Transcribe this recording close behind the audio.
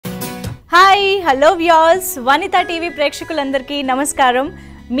Hi hello viewers Vanitha TV ప్రేక్షకులందరికీ నమస్కారం.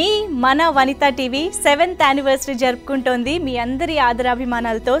 మన వనితా టీవీ 7th యానివర్సరీ జరుపుకుంటోంది మీ అందరి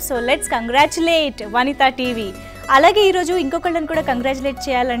ఆదరాభిమానాలతో. So let's congratulate Vanitha TV. అలాగే ఈరోజు ఇంకొకళ్ళని కూడా కంగ్రాచులేట్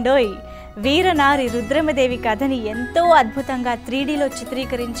చేయాలండోయ్. వీరనారి రుద్రమదేవి కథని ఎంతో అద్భుతంగా 3Dలో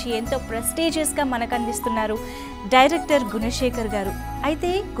చిత్రీకరించి ఎంతో ప్రెస్టీజియస్గా మనకు అందిస్తున్నారు డైరెక్టర్ గుణశేఖర్ గారు.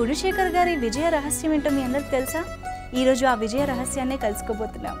 అయితే గుణశేఖర్ గారి విజయ రహస్యం ఏంటో మీ అందరికి తెలుసా? ఈరోజు ఆ విజయ రహస్యాన్ని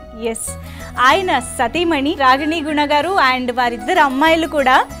కలుసుకోబోతున్నాం. ఎస్, ఆయన సతీమణి రాగిణి గుణ గారు అండ్ వారిద్దరు అమ్మాయిలు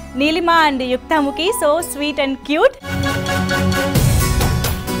కూడా Neelima and Yukta ముఖి. So sweet and cute.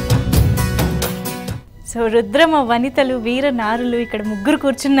 So Rudrama వనితలు వీర నారులు ఇక్కడ ముగ్గురు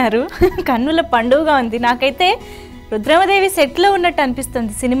కూర్చున్నారు. కన్నుల పండుగగా ఉంది. నాకైతే రుద్రమదేవి సెట్లో ఉన్నట్టు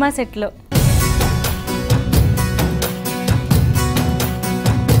అనిపిస్తుంది, సినిమా సెట్లో.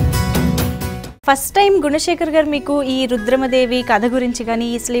 ఫస్ట్ టైం గుణశేఖర్ గారు మీకు ఈ రుద్రమదేవి కథ గురించి కానీ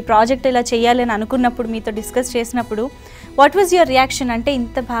అసలు ఈ ప్రాజెక్ట్ ఇలా చేయాలని అనుకున్నప్పుడు, మీతో డిస్కస్ చేసినప్పుడు వాట్ వాజ్ యువర్ రియాక్షన్? అంటే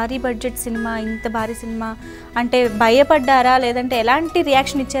ఇంత భారీ బడ్జెట్ సినిమా, ఇంత భారీ సినిమా అంటే భయపడ్డారా, లేదంటే ఎలాంటి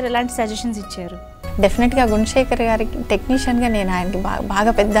రియాక్షన్ ఇచ్చారు, ఎలాంటి సజెషన్స్ ఇచ్చారు? డెఫినెట్గా గుణశేఖర్ గారికి టెక్నీషియన్గా నేను ఆయనకి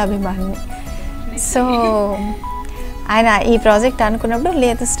బాగా పెద్ద అభిమాని. సో ఆయన ఈ ప్రాజెక్ట్ అనుకున్నప్పుడు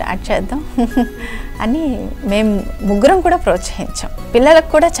లేదు స్టార్ట్ చేద్దాం అని మేము ముగ్గురం కూడా ప్రోత్సహించాం. పిల్లలకు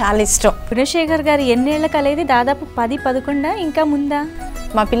కూడా చాలా ఇష్టం. గుణశేఖర్ గారు ఎన్నేళ్ల కలేది? దాదాపు 10-11 ఇంకా ముందా?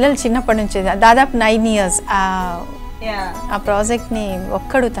 మా పిల్లలు చిన్నప్పటి నుంచి దాదాపు 9 years ఆ ప్రాజెక్ట్ని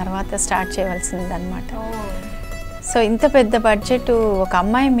ఒక్కడు తర్వాత స్టార్ట్ చేయవలసింది అనమాట. సో ఇంత పెద్ద బడ్జెట్ ఒక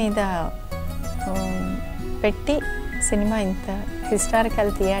అమ్మాయి మీద పెట్టి సినిమా ఇంత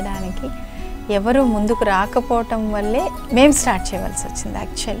హిస్టారికల్ తీయడానికి ఎవరు ముందుకు రాకపోవటం వల్లే మేము స్టార్ట్ చేయవలసి వచ్చింది.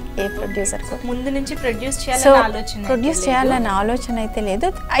 యాక్చువల్లీ ఏ ప్రొడ్యూసర్ ముందు నుంచి ప్రొడ్యూస్ చేయాలన్న ఆలోచన అయితే లేదు.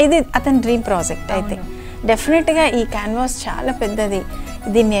 ఇది అతని డ్రీమ్ ప్రాజెక్ట్. అయితే డెఫినెట్గా ఈ క్యాన్వాస్ చాలా పెద్దది,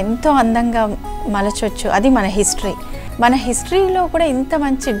 దీన్ని ఎంతో అందంగా మలచొచ్చు. అది మన హిస్టరీ. మన హిస్టరీలో కూడా ఇంత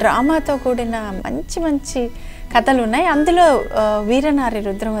మంచి డ్రామాతో కూడిన మంచి మంచి కథలు ఉన్నాయి. అందులో వీరనారి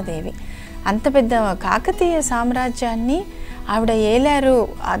రుద్రమదేవి అంత పెద్ద కాకతీయ సామ్రాజ్యాన్ని ఆవిడ ఏలారు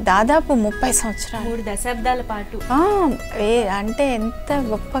దాదాపు 30 సంవత్సరాలు, 3 దశాబ్దాల పాటు. అంటే ఎంత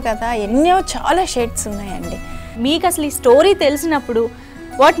గొప్ప కదా. ఎన్నో చాలా షేడ్స్ ఉన్నాయండి. మీకు అసలు ఈ స్టోరీ తెలిసినప్పుడు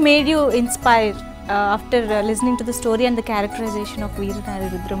what made you inspire after listening to the story and the characterisation of వీరనారి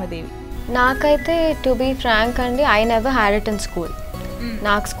Rudramadevi? నాకైతే టు బీ ఫ్రాంక్ అండి, I never had it in school.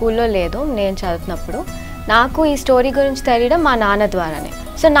 నాకు స్కూల్లో లేదు నేను చదువుతున్నప్పుడు. నాకు ఈ స్టోరీ గురించి తెలియడం మా నాన్న ద్వారానే.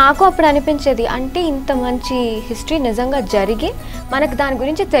 సో నాకు అప్పుడు అనిపించేది, అంటే ఇంత మంచి హిస్టరీ నిజంగా జరిగి మనకు దాని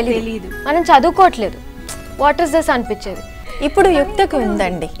గురించి తెలియదు, మనం చదువుకోవట్లేదు, వాట్ ఈస్ దిస్ అనిపించేది. ఇప్పుడు యుక్తకు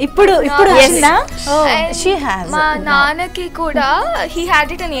ఉందండి. ఇప్పుడు మా నాన్నకి కూడా he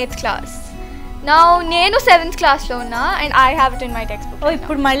had it in 8th class. Now నేను 7th class లో ఉన్నా and I have it in my text book.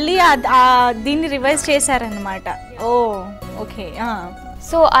 ఇప్పుడు మళ్ళీ దీన్ని రివైజ్ చేశారనమాట. ఓకే.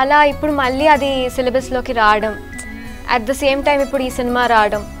 సో అలా ఇప్పుడు మళ్ళీ అది సిలబస్లోకి రావడం, అట్ ద సేమ్ టైం ఇప్పుడు ఈ సినిమా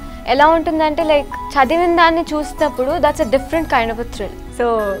రావడం ఎలా ఉంటుందంటే, లైక్ చదివిన దాన్ని చూసినప్పుడు that's a different kind of a thrill. So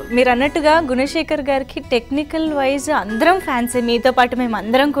మీరు అన్నట్టుగా గుణశేఖర్ గారికి టెక్నికల్ వైజ్ అందరం ఫ్యాన్సే, మీతో పాటు మేము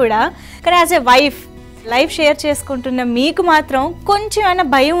అందరం కూడా. కానీ యాజ్ ఎ లైఫ్ షేర్ చేసుకుంటున్న మీకు మాత్రం కొంచెం అయినా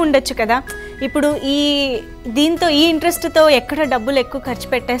భయం ఉండొచ్చు కదా. ఇప్పుడు దీంతో ఈ ఇంట్రెస్ట్తో ఎక్కడ డబ్బులు ఎక్కువ ఖర్చు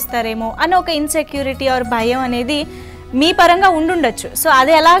పెట్టేస్తారేమో అని ఒక ఇన్సెక్యూరిటీ ఆర్ భయం అనేది మీ పరంగా ఉండుండొచ్చు. సో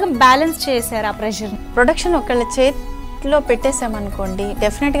అది ఎలాగ బ్యాలెన్స్ చేశారు ఆ ప్రెషర్? ప్రొడక్షన్ ఒకళ్ళ చేతిలో పెట్టేసామనుకోండి,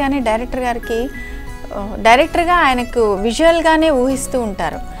 డెఫినెట్గానే డైరెక్టర్గా ఆయనకు విజువల్గానే ఊహిస్తూ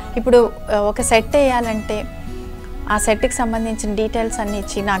ఉంటారు. ఇప్పుడు ఒక సెట్ వేయాలంటే ఆ సెట్కి సంబంధించిన డీటెయిల్స్ అన్నీ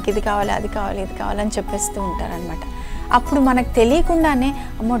ఇచ్చి నాకు ఇది కావాలి, అది కావాలి, ఇది కావాలని చెప్పేస్తూ ఉంటారు అనమాట. అప్పుడు మనకు తెలియకుండానే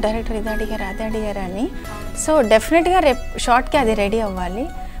అమ్మో డైరెక్టర్ ఇది అడిగారు, అది అడిగారు అని. సో డెఫినెట్గా రేపు షార్ట్కి అది రెడీ అవ్వాలి.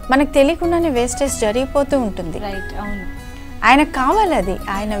 మనకు తెలియకుండానే వేస్టేజ్ జరిగిపోతూ ఉంటుంది. రైట్, అవును. ఆయనకు కావాలి, అది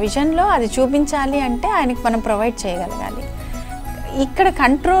ఆయన విజన్లో అది చూపించాలి అంటే ఆయనకు మనం ప్రొవైడ్ చేయగలగాలి. ఇక్కడ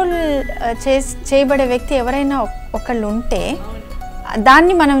కంట్రోల్ చేయబడే వ్యక్తి ఎవరైనా ఒకళ్ళు ఉంటే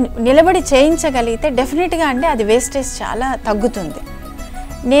దాన్ని మనం నిలబడి చేయించగలిగితే డెఫినెట్గా అంటే అది వేస్టేజ్ చాలా తగ్గుతుంది.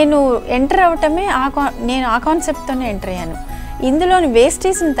 నేను ఎంటర్ అవటమే నేను ఆ కాన్సెప్ట్తోనే ఎంటర్ అయ్యాను. ఇందులోని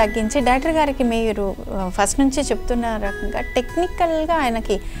వేస్టేజ్ని తగ్గించి డైరెక్టర్ గారికి మీరు ఫస్ట్ నుంచి చెప్తున్న రకంగా టెక్నికల్గా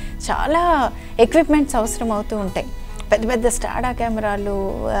ఆయనకి చాలా ఎక్విప్మెంట్స్ అవసరం అవుతూ ఉంటాయి. పెద్ద పెద్ద స్టాడా కెమెరాలు,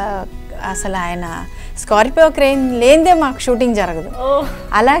 అసలు ఆయన స్కార్పియో క్రేన్ లేనిదే మాకు షూటింగ్ జరగదు.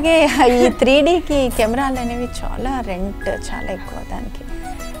 అలాగే ఈ 3Dకి కెమెరాలు అనేవి చాలా రెంట్ చాలా ఎక్కువ దానికి.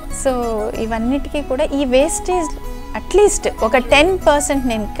 సో ఇవన్నిటికీ కూడా ఈ వేస్టేజ్ అట్లీస్ట్ ఒక 10%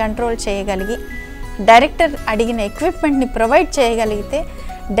 నేను కంట్రోల్ చేయగలిగి డైరెక్టర్ అడిగిన ఎక్విప్మెంట్ని ప్రొవైడ్ చేయగలిగితే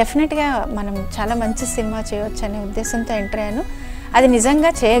డెఫినెట్గా మనం చాలా మంచి సినిమా చేయవచ్చు అనే ఉద్దేశంతో ఎంటర్ అయ్యాను. అది నిజంగా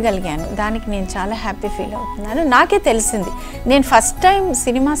చేయగలిగాను. దానికి నేను చాలా హ్యాపీ ఫీల్ అవుతున్నాను. నాకే తెలిసింది, నేను ఫస్ట్ టైం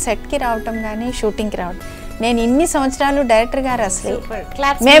సినిమా సెట్కి రావటం కానీ షూటింగ్కి రావడం, నేను ఇన్ని సంవత్సరాలు డైరెక్టర్ గారు అసలు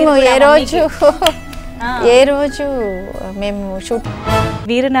మేము ఏ రోజు మేము షూట్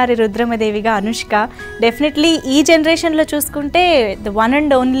వీరనారి రుద్రమదేవిగా అనుష్క డెఫినెట్లీ ఈ జనరేషన్లో చూసుకుంటే the one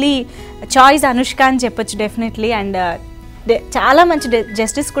and only choice Anushka అని చెప్పొచ్చు డెఫినెట్లీ. అండ్ చాలా మంచి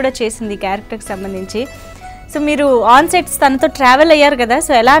జస్టిస్ కూడా చేసింది క్యారెక్టర్కి సంబంధించి. సో మీరు ఆన్ సెట్స్ తనతో ట్రావెల్ అయ్యారు కదా,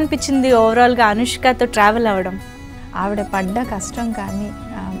 సో ఎలా అనిపించింది ఓవరాల్గా అనుష్కతో ట్రావెల్ అవ్వడం? ఆవిడ పడ్డ కష్టం కానీ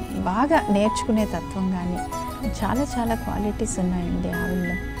బాగా నేర్చుకునే తత్వం కానీ చాలా చాలా క్వాలిటీస్ ఉన్నాయండి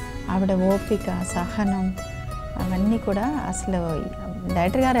ఆవిడలో. ఆవిడ ఓపిక, సహనం అవన్నీ కూడా అసలు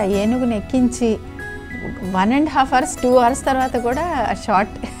డైరెక్టర్ గారు ఏనుగుని ఎక్కించి 1.5 hours 2 hours తర్వాత కూడా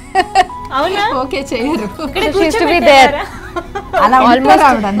షార్ట్ ఓకే చేయరు. అలా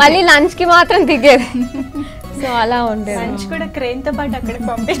మళ్ళీ లంచ్ కి మాత్రం దిగేది. సో అలా ఉండేది. లంచ్ కూడా క్రేన్ తో పాటు అక్కడ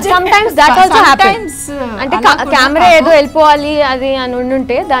పంపించారు. Sometimes that also happens. అంటే కెమెరా ఏదో వెళ్ళిపోవాలి అది అని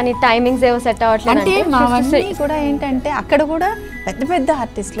ఉండుంటే దాని టైమింగ్స్ ఏవో సెట్ అవ్వట్లేదు అంటే మావన్నీ కూడా ఏంటంటే అక్కడ కూడా పెద్ద పెద్ద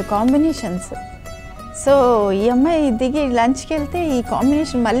ఆర్టిస్టులు కాంబినేషన్స్. సో ఈ అమ్మాయి దిగి లంచ్కి వెళ్తే ఈ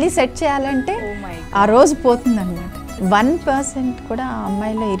కాంబినేషన్ మళ్ళీ సెట్ చేయాలంటే ఆ రోజు పోతుందన్నమాట. 1% కూడా ఆ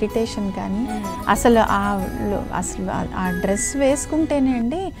అమ్మాయిలో ఇరిటేషన్ కానీ అసలు ఆ డ్రెస్ వేసుకుంటేనే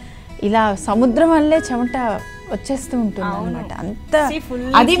అండి ఇలా సముద్రం వల్లే చెమట వచ్చేస్తూ ఉంటుంది అనమాట. అంత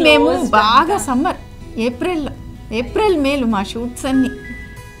అది మేము బాగా సమ్మర్ ఏప్రిల్ మేలు మా షూట్స్ అన్నీ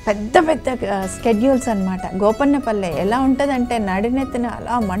పెద్ద పెద్ద స్కెడ్యూల్స్ అనమాట. గోపన్నపల్లె ఎలా ఉంటుందంటే నడినెత్తిన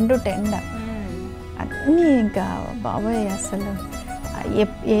అలా మండు టెండ అన్నీ ఇంకా బాబాయ్ అసలు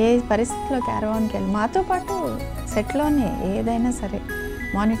ఏ పరిస్థితిలో క్యారవాన్కి వెళ్ళి మాతో పాటు సెట్లోనే ఏదైనా సరే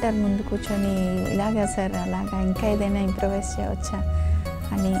మానిటర్ ముందు కూర్చొని ఇలాగా సార్ అలాగా ఇంకా ఏదైనా ఇంప్రూవైజ్ చేయవచ్చా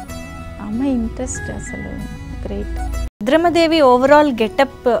అని అమ్మాయి ఇంట్రెస్ట్ అసలు great. Rudramadevi overall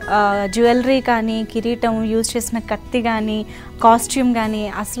getup, jewellery కానీ, కిరీటం, యూజ్ చేసిన కత్తి కానీ, కాస్ట్యూమ్ కానీ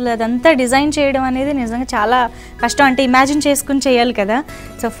అసలు అదంతా డిజైన్ చేయడం అనేది నిజంగా చాలా కష్టం. అంటే ఇమాజిన్ చేసుకుని చేయాలి కదా.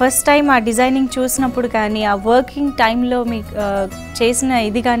 సో ఫస్ట్ టైం ఆ డిజైనింగ్ చూసినప్పుడు కానీ ఆ వర్కింగ్ టైంలో మీకు చేసిన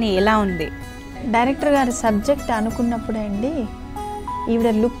ఇది కానీ ఎలా ఉంది? డైరెక్టర్ గారు సబ్జెక్ట్ అనుకున్నప్పుడే అండి ఈవిడ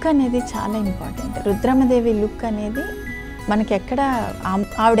లుక్ అనేది చాలా ఇంపార్టెంట్. రుద్రమదేవి లుక్ అనేది మనకి ఎక్కడ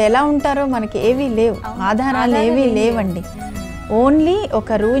ఆవిడ ఎలా ఉంటారో మనకి ఏవీ లేవు, ఆధారాలు ఏవీ లేవండి. ఓన్లీ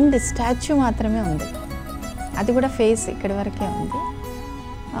ఒక రూయిన్డ్ స్టాచ్యూ మాత్రమే ఉంది, అది కూడా ఫేస్ ఇక్కడి వరకే ఉంది.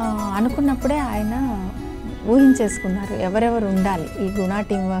 అనుకున్నప్పుడే ఆయన ఊహించేసుకున్నారు ఎవరెవరు ఉండాలి ఈ గుణా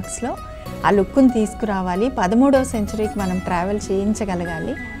టీమ్ వర్క్స్లో, ఆ లుక్ని తీసుకురావాలి, 13వ సెంచరీకి మనం ట్రావెల్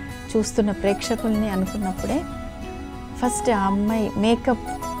చేయించగలగాలి చూస్తున్న ప్రేక్షకుల్ని అనుకున్నప్పుడే ఫస్ట్ ఆ అమ్మాయి మేకప్,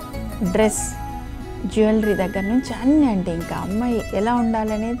 డ్రెస్, జ్యువెలరీ దగ్గర నుంచి అన్నీ అంటే ఇంకా అమ్మాయి ఎలా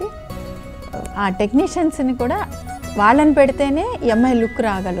ఉండాలనేది ఆ టెక్నీషియన్స్ని కూడా వాళ్ళని పెడితేనే ఈ అమ్మాయి లుక్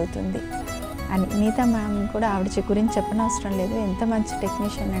రాగలుగుతుంది అని. నీతా మ్యామ్ కూడా ఆవిడ గురించి చెప్పనవసరం లేదు, ఎంత మంచి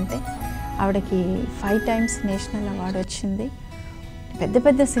టెక్నీషియన్ అంటే. ఆవిడకి 5 times నేషనల్ అవార్డు వచ్చింది, పెద్ద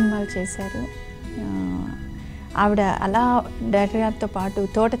పెద్ద సినిమాలు చేశారు ఆవిడ. అలా డైరెక్టర్ గారితో పాటు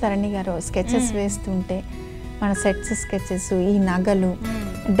తోటతరణి గారు స్కెచెస్ వేస్తుంటే మన సెట్స్ స్కెచెస్, ఈ నగలు,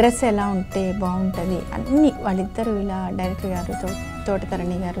 డ్రెస్ ఎలా ఉంటే బాగుంటుంది అన్నీ వాళ్ళిద్దరూ ఇలా డైరెక్టర్ గారు,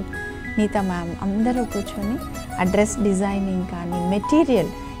 తోటతరణి గారు, నీతా మ్యామ్ అందరూ కూర్చొని ఆ డ్రెస్ డిజైనింగ్ కానీ,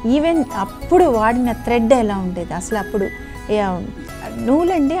 మెటీరియల్, ఈవెన్ అప్పుడు వాడిన థ్రెడ్ ఎలా ఉండేది అసలు. అప్పుడు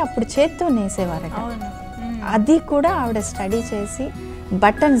నూలండి అప్పుడు చేత్తో నేసేవారట, అది కూడా ఆవిడ స్టడీ చేసి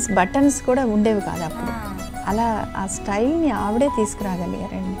బటన్స్ కూడా ఉండేవి కాదు అప్పుడు. అలా ఆ స్టైల్ని ఆవిడే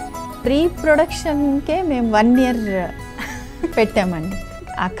తీసుకురాగలిగారండి. ప్రీ ప్రొడక్షన్కే మేము 1 year పెట్టామండి.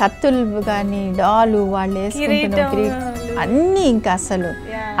 ఆ కత్తులు కానీ, డాలు, వాళ్ళు వేసుకుంటున్న అన్నీ ఇంకా అసలు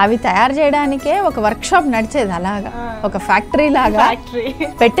అవి తయారు చేయడానికే ఒక వర్క్షాప్ నడిచేది. అలాగా ఒక ఫ్యాక్టరీ లాగా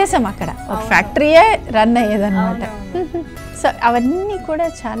పెట్టేసాం అక్కడ, ఒక ఫ్యాక్టరీయే రన్ అయ్యేదన్నమాట. సో అవన్నీ కూడా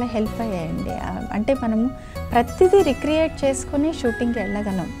చాలా హెల్ప్ అయ్యాయండి. అంటే మనము ప్రతిదీ రిక్రియేట్ చేసుకుని షూటింగ్కి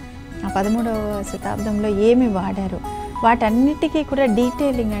వెళ్ళగలం. ఆ 13వ శతాబ్దంలో ఏమి వాడారు వాటన్నిటికీ కూడా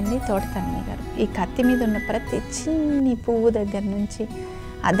డీటెయిలింగ్ అండి తోటతరణి గారు. ఈ కత్తి మీద ఉన్న ప్రతి చిన్ని పువ్వు దగ్గర నుంచి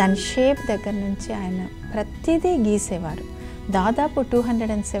దాని షేప్ దగ్గర నుంచి ఆయన ప్రతిదీ గీసేవారు. దాదాపు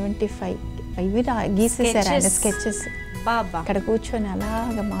 275 ఇవి గీసేసారు ఆయన స్కెచెస్. అక్కడ కూర్చొని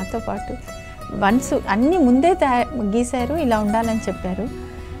అలాగా మాతో పాటు అన్నీ ముందే గీశారు, ఇలా ఉండాలని చెప్పారు.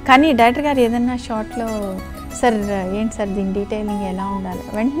 కానీ డైరెక్టర్ గారు ఏదన్నా షార్ట్లో సార్ ఏంటి సార్ దీని డీటెయిలింగ్ ఎలా ఉండాలి,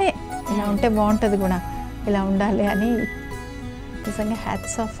 వెంటనే ఇలా ఉంటే బాగుంటుంది కూడా, ఇలా ఉండాలి అని. నిజంగా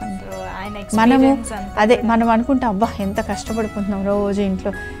హ్యాట్స్ ఆఫ్ అండి. మనం అనుకుంటాం అబ్బా ఎంత కష్టపడిపోతున్నాం రోజు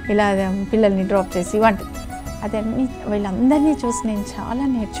ఇంట్లో ఇలా పిల్లల్ని డ్రాప్ చేసి వంట, అదన్నీ వీళ్ళందరినీ చూసి నేను చాలా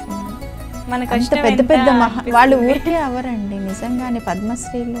నేర్చుకున్నాను. మన అంత కష్టం పెద్ద ఎంత పెద్ద అనిపిస్తుంది. వాళ్ళు ఊరికే అవరండి నిజంగానే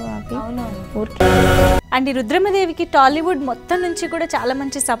పద్మశ్రీలు అవి ఊరికే. అండ్ ఈ రుద్రమదేవికి టాలీవుడ్ మొత్తం నుంచి కూడా చాలా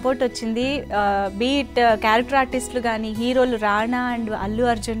మంచి సపోర్ట్ వచ్చింది. బీట్ క్యారెక్టర్ ఆర్టిస్టులు కానీ, హీరోలు రాణా అండ్ అల్లు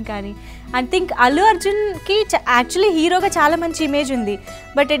అర్జున్ కానీ. ఐ థింక్ అల్లు అర్జున్కి యాక్చువల్లీ హీరోగా చాలా మంచి ఇమేజ్ ఉంది.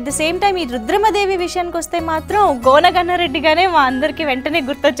 But at the same time ఈ రుద్రమదేవి విషయానికి వస్తే మాత్రం గోనగన్నారెడ్డిగానే మా అందరికీ వెంటనే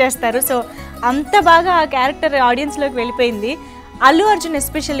గుర్తొచ్చేస్తారు. సో అంత బాగా ఆ క్యారెక్టర్ ఆడియన్స్లోకి వెళ్ళిపోయింది. అల్లు అర్జున్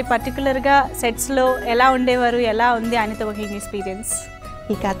ఎస్పెషల్లీ పర్టికులర్గా సెట్స్లో ఎలా ఉండేవారు, ఎలా ఉంది ఆయనతో వర్కింగ్ ఎక్స్పీరియన్స్?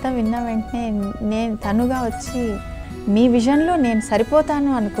 ఈ కథ విన్న వెంటనే నేను తనుగా వచ్చి మీ విజన్లో నేను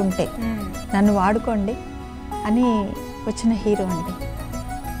సరిపోతాను అనుకుంటే నన్ను వాడుకోండి అని వచ్చిన హీరో అండి.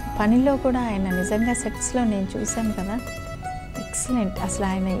 పనిలో కూడా ఆయన నిజంగా సెట్స్లో నేను చూశాను కదా, ఎక్సలెంట్. అసలు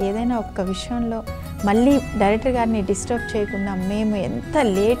ఆయన ఏదైనా ఒక్క విషయంలో మళ్ళీ డైరెక్టర్ గారిని డిస్టర్బ్ చేయకుండా, మేము ఎంత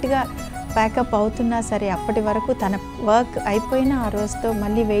లేట్గా ప్యాకప్ అవుతున్నా సరే అప్పటి వరకు తన వర్క్ అయిపోయినా ఆ రోజుతో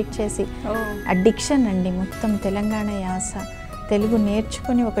మళ్ళీ వెయిట్ చేసి, ఆ డిక్షన్ అండి మొత్తం తెలంగాణ యాస, తెలుగు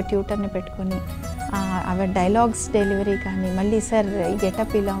నేర్చుకొని ఒక ట్యూటర్ని పెట్టుకొని అవి డైలాగ్స్ డెలివరీ కానీ, మళ్ళీ సార్ ఈ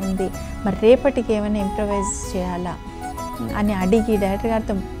గెటప్ ఇలా ఉంది, మరి రేపటికి ఏమైనా ఇంప్రవైజ్ చేయాలా అని అడిగి డైరెక్టర్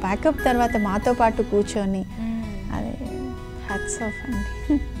గారితో ప్యాకప్ తర్వాత మాతో పాటు కూర్చొని, అది హ్యాట్స్ ఆఫ్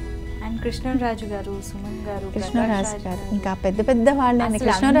అండి. అండ్ కృష్ణరాజు గారు, సుమన్ గారు, కృష్ణరాజు గారు ఇంకా పెద్ద పెద్ద వాళ్ళని.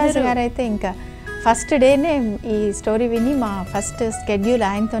 కృష్ణరాజు గారు అయితే ఇంకా ఫస్ట్ డేనే ఈ స్టోరీ విని మా ఫస్ట్ స్కెడ్యూల్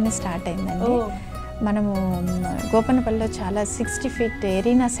ఆయనతోనే స్టార్ట్ అయిందండి. మనము గోపనపల్లిలో చాలా 60 feet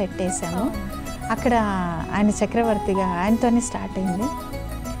ఎరీనా సెట్ వేసాము. అక్కడ ఆయన చక్రవర్తిగా ఆయనతోనే స్టార్ట్ అయింది.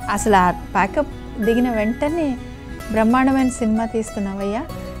 అసలు ఆ ప్యాకప్ దిగిన వెంటనే బ్రహ్మాండమైన సినిమా తీస్తున్నావయ్యా,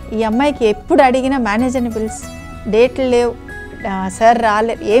 ఈ అమ్మాయికి ఎప్పుడు అడిగినా మేనేజర్ని పిలిచి డేట్లు లేవు సార్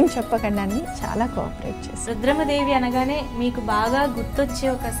రాలేదు ఏం చెప్పకండి అని చాలా కోఆపరేట్ చేస్తారు. రుద్రమదేవి అనగానే మీకు బాగా గుర్తొచ్చే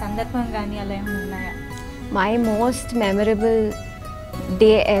ఒక సందర్భం కానీ అలా ఏమైనా ఉన్నాయా? My most memorable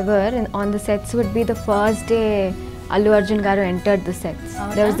day ever on the sets would be the first day Allu Arjun garu entered the sets.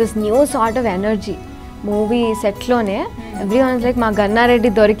 There was this new sort of energy. Movie set lone everyone was like ma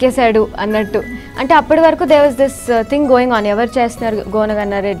Gannareddy dorikesadu annattu. Ante appadi varaku there was this thing going on. Evaru chestunaru Gona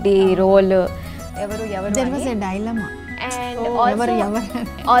Gannareddy role, evaru There was a dilemma. And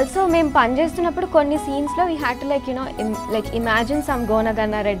also మేము పని చేస్తున్నప్పుడు కొన్ని scenes లో we had to like imagine some Gona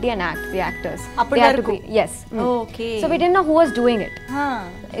Gannareddy and act the actors. They had to be, yes. Okay. So we didn't know who was doing it.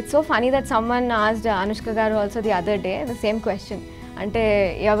 It's so funny that someone asked Anushka garu also the other day the same question. అంటే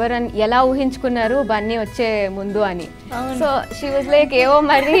ఎవరని ఎలా ఊహించుకున్నారు బన్నీ వచ్చే ముందు అని. So she was like ఏవో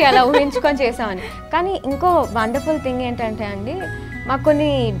మరి అలా ఊహించుకొని చేసామని. కానీ ఇంకో వండర్ఫుల్ థింగ్ ఏంటంటే అండి, మాకు కొన్ని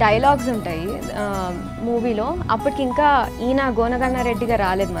డైలాగ్స్ ఉంటాయి మూవీలో. అప్పటికి ఇంకా ఈయన గోనగన్నారెడ్డిగా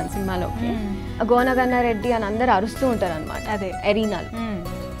రాలేదు మన సినిమాలోకి. గోనగన్నారెడ్డి అని అందరు అరుస్తూ ఉంటారు అనమాట అదే ఎరీనాలు.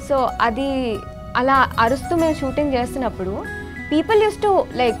 సో అది అలా అరుస్తూ మేము షూటింగ్ చేస్తున్నప్పుడు people use to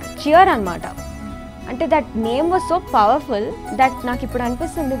like cheer అనమాట. అంటే that name was so powerful that నాకు ఇప్పుడు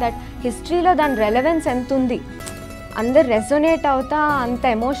అనిపిస్తుంది దట్ హిస్టరీలో దాని రెలవెన్స్ ఎంత ఉంది. అందరు రెజొనేట్ అవుతా అంత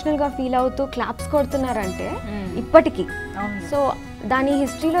ఎమోషనల్గా ఫీల్ అవుతూ క్లాప్స్ కొడుతున్నారంటే ఇప్పటికీ. సో దాని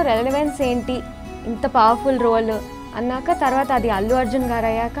హిస్టరీలో రెలవెన్స్ ఏంటి, ఇంత పవర్ఫుల్ రోల్ అన్నాక తర్వాత అది అల్లు అర్జున్ గారు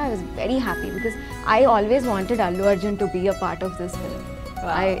అయ్యాక I was very happy because I always wanted Allu Arjun to be a part of this film.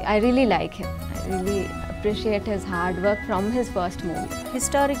 I really like him. I really appreciate his hard work from his first movie.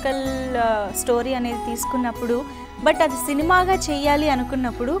 Historical story అనేది తీసుకున్నప్పుడు but అది సినిమాగా చేయాలి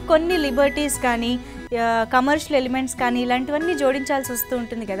అనుకున్నప్పుడు కొన్ని liberties కానీ commercial elements కానీ ఇలాంటివన్నీ జోడించాల్సి వస్తూ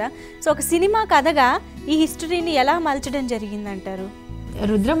ఉంటుంది కదా. సో ఒక సినిమా కథగా ఈ హిస్టరీని ఎలా మలచడం జరిగిందంటారు?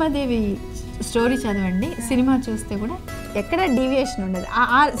 రుద్రమదేవి స్టోరీ చదవండి, సినిమా చూస్తే కూడా ఎక్కడ డీవియేషన్ ఉండదు.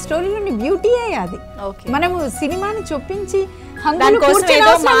 ఆ స్టోరీలోని బ్యూటీయే అది. మనము సినిమాని చొప్పించి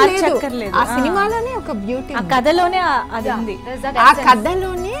ఆ సినిమాలోనే ఒక బ్యూటీ, ఆ కథలోనే అది ఉంది, ఆ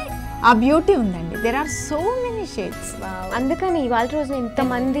కథలోనే ఆ బ్యూటీ ఉందండి. There are so many shades. అందుకని ఇవాళ రోజున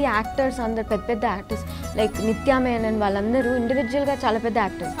ఇంతమంది యాక్టర్స్, అందరు పెద్ద పెద్ద యాక్టర్స్ లైక్ నిత్యా మేనన్ వాళ్ళందరూ ఇండివిజువల్ గా చాలా పెద్ద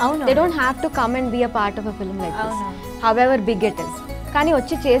actors. They don't have to come and be a part of a film like this however big it is. కానీ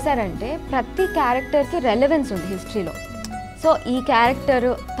వచ్చి చేశారంటే ప్రతి క్యారెక్టర్కి రెలవెన్స్ ఉంది హిస్టరీలో. సో ఈ క్యారెక్టర్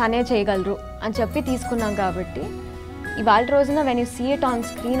తనే చేయగలరు అని చెప్పి తీసుకున్నాం కాబట్టి ఇవాళ రోజున when you see it on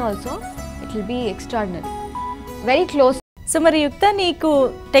screen also it will be extraordinary, very close. So మరి యుక్త, నీకు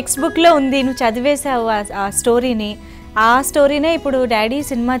టెక్స్ట్ బుక్లో ఉంది, నువ్వు చదివేసావు ఆ స్టోరీని. ఆ స్టోరీనే ఇప్పుడు డాడీ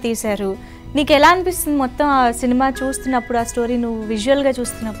సినిమా తీశారు. నీకు ఎలా అనిపిస్తుంది మొత్తం ఆ సినిమా చూస్తున్నప్పుడు, ఆ స్టోరీ నువ్వు విజువల్గా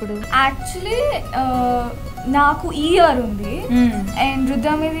చూస్తున్నప్పుడు? యాక్చువల్లీ నాకు ఈ ఇయర్ ఉంది and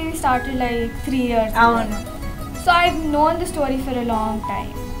Rudramadevi started like 3 years. అవును. So I known the story for a long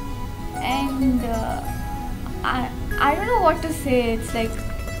time and I don't know what to say.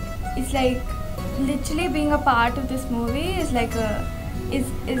 It's like literally being a part of this movie is like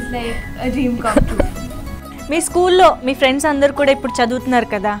is like a dream come true. మీ స్కూల్లో మీ friends అందరు కూడా ఇప్పుడు చదువుతున్నారు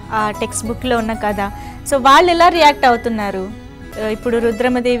కదా ఆ text బుక్లో ఉన్న కదా, సో వాళ్ళు ఎలా రియాక్ట్ అవుతున్నారు? ఇప్పుడు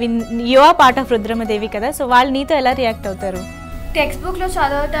Rudramadevi, you are part of Rudramadevi కదా, సో వాళ్ళు నీతో ఎలా రియాక్ట్ అవుతారు? టెక్స్ట్ బుక్లో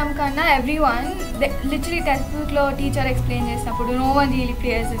చదవటం కన్నా ఎవ్రీవన్ లిటరలీ టెక్స్ట్ బుక్లో టీచర్ ఎక్స్ప్లెయిన్ చేసినప్పుడు no one really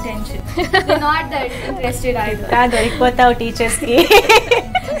face attention, they not that interested either. దొరికిపోతావు టీచర్స్కి.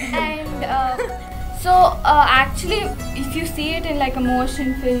 And so actually if you see it in like a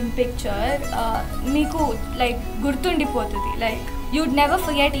motion film picture, మీకు లైక్ గుర్తుండిపోతుంది, like you'd never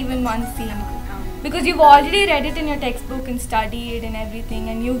forget even one scene because you've already read it in your textbook and studied and everything,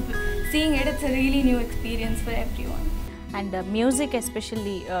 and you seeing it, it's a really new experience for everyone. And music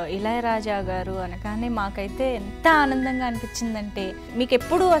especially Ilaiyaraaja గారు అనగానే మాకైతే ఎంత ఆనందంగా అనిపించిందంటే, మీకు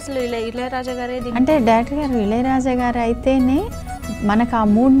ఎప్పుడు అసలు ఇళయరాజా గారే అంటే డైరెక్టర్ గారు ఇళయరాజా గారు అయితేనే మనకు ఆ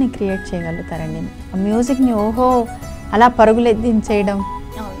మూడ్ని క్రియేట్ చేయగలుగుతారండి. ఆ మ్యూజిక్ని ఓహో అలా పరుగులెద్దించేయడం,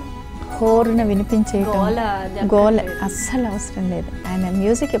 హోరున వినిపించేయడం, గోల అస్సలు అవసరం లేదు. ఆయన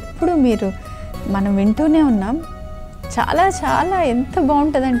మ్యూజిక్ ఎప్పుడు మనం వింటూనే ఉన్నాం. చాలా చాలా ఎంత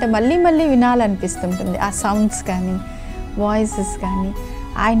బాగుంటుందంటే మళ్ళీ మళ్ళీ వినాలనిపిస్తుంటుంది. ఆ సౌండ్స్ కానీ వాయిసెస్ కానీ.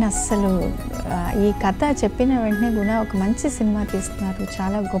 ఆయన అస్సలు ఈ కథ చెప్పిన వెంటనే కూడా ఒక మంచి సినిమా తీస్తున్నారు,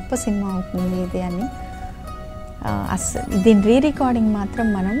 చాలా గొప్ప సినిమా అవుతుంది ఇది అని. అస్సలు దీని రికార్డింగ్ మాత్రం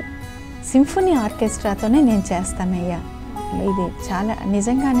మనం సింఫనీ ఆర్కెస్ట్రాతోనే నేను చేస్తానయ్యా. ఇది చాలా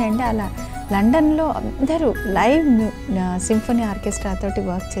నిజంగానే అండి. అలా లండన్లో అందరూ లైవ్ సింఫనీ ఆర్కెస్ట్రా తోటి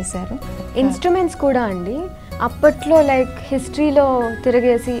వర్క్ చేశారు. ఇన్స్ట్రుమెంట్స్ కూడా అండి అప్పట్లో లైక్ హిస్టరీలో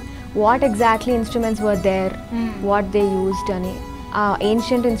తిరిగేసి what exactly instruments were there, what they used అని ఆ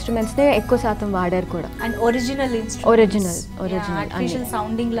ఏన్షియంట్ ఇన్స్ట్రుమెంట్స్నే ఎక్కువ శాతం వాడారు కూడా. And original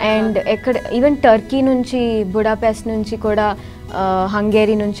sounding. అండ్ ఎక్కడ ఈవెన్ టర్కీ నుంచి, బుడాపెస్ట్ నుంచి కూడా,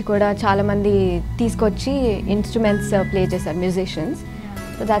 హంగేరీ నుంచి కూడా చాలా మంది తీసుకొచ్చి ఇన్స్ట్రుమెంట్స్ ప్లే చేశారు musicians.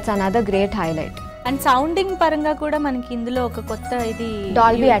 So that's another great highlight. And sounding పరంగా కూడా మనకి ఇందులో ఒక కొత్త ఇది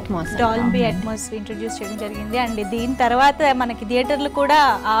డాల్బీ అట్మాస్ ఇంట్రొడ్యూస్ చేయడం జరిగింది. అండ్ దీని తర్వాత మనకి థియేటర్లు కూడా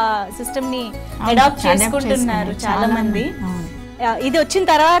ఆ సిస్టమ్ ని అడాప్ట్ చేసుకుంటున్నారు చాలా మంది. ఇది వచ్చిన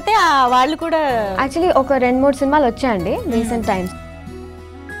తర్వాతే వాళ్ళు కూడా యాక్చువల్లీ ఒక 2-3 సినిమాలు వచ్చాయండి recent times.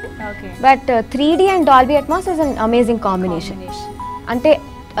 But 3D and Dolby Atmos is an amazing combination. అంటే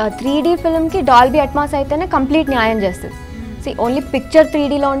 3D ఫిల్మ్కి డాల్బీ అట్మాస్ అయితేనే కంప్లీట్ న్యాయం చేస్తుంది. ఓన్లీ పిక్చర్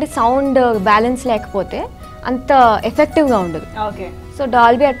 3Dలో ఉండి సౌండ్ బ్యాలెన్స్ లేకపోతే అంత ఎఫెక్టివ్గా ఉండదు. So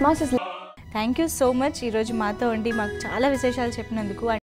Dolby Atmos is. Thank you so much ఈరోజు మాతో ఉండి మాకు చాలా విశేషాలు చెప్పినందుకు.